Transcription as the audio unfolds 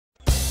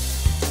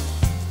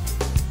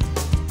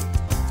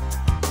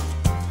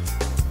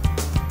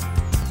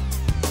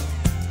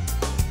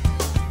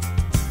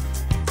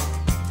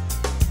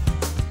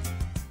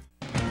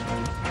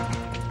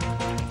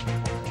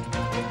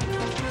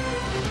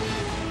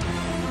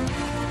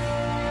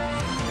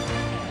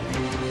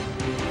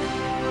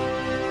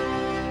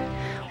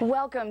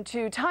Welcome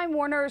to Time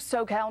Warner's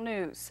SoCal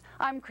News.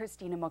 I'm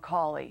Christina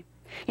McCauley.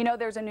 You know,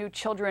 there's a new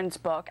children's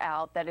book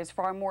out that is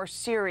far more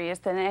serious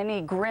than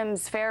any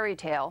Grimm's fairy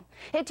tale.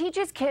 It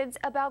teaches kids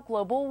about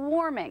global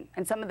warming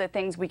and some of the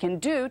things we can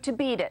do to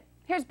beat it.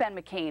 Here's Ben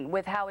McCain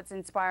with how it's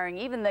inspiring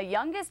even the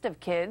youngest of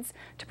kids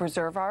to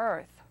preserve our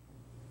Earth.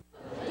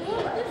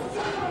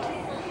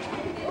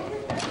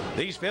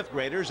 These fifth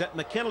graders at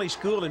McKinley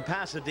School in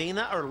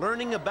Pasadena are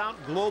learning about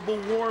global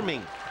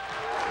warming.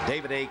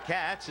 David A.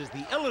 Katz is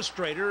the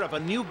illustrator of a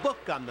new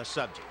book on the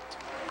subject.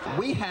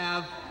 We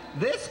have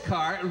this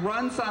car. It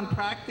runs on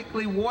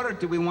practically water.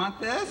 Do we want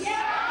this?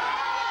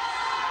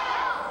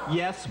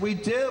 Yes, we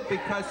do,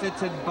 because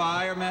it's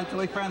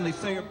environmentally friendly.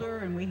 So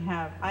and we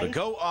have the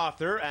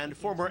co-author and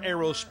former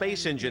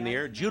aerospace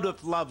engineer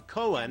Judith Love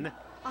Cohen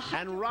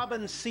and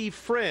Robin C.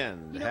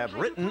 Friend have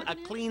written A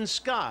Clean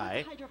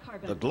Sky,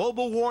 the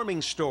global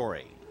warming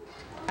story.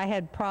 I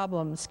had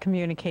problems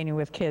communicating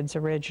with kids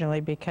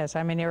originally because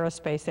I'm an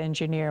aerospace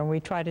engineer and we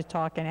try to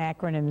talk in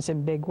acronyms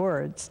and big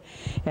words.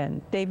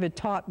 And David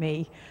taught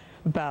me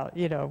about,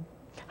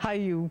 how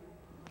you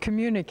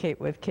communicate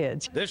with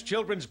kids. This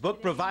children's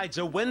book provides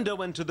a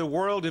window into the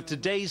world of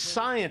today's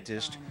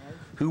scientists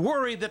who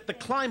worry that the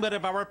climate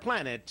of our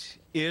planet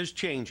is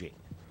changing.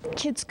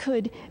 Kids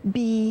could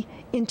be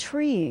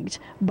intrigued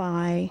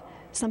by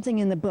something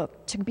in the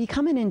book, to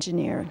become an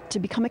engineer, to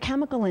become a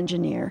chemical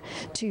engineer,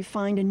 to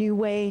find a new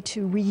way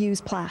to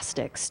reuse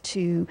plastics,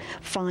 to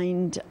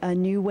find a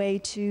new way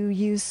to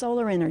use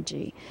solar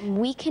energy.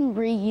 We can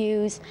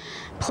reuse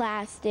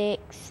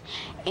plastics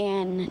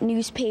and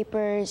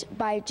newspapers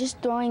by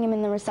just throwing them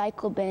in the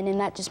recycle bin, and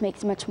that just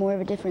makes much more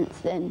of a difference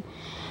than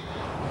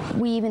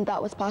we even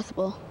thought was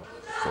possible.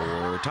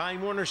 For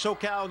Time Warner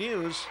SoCal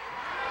News,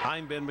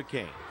 I'm Ben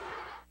McCain.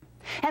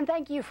 And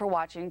thank you for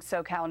watching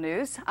SoCal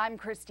News. I'm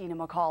Christina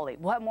McCauley.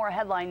 We'll have more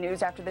headline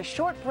news after this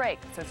short break,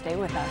 so stay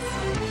with us.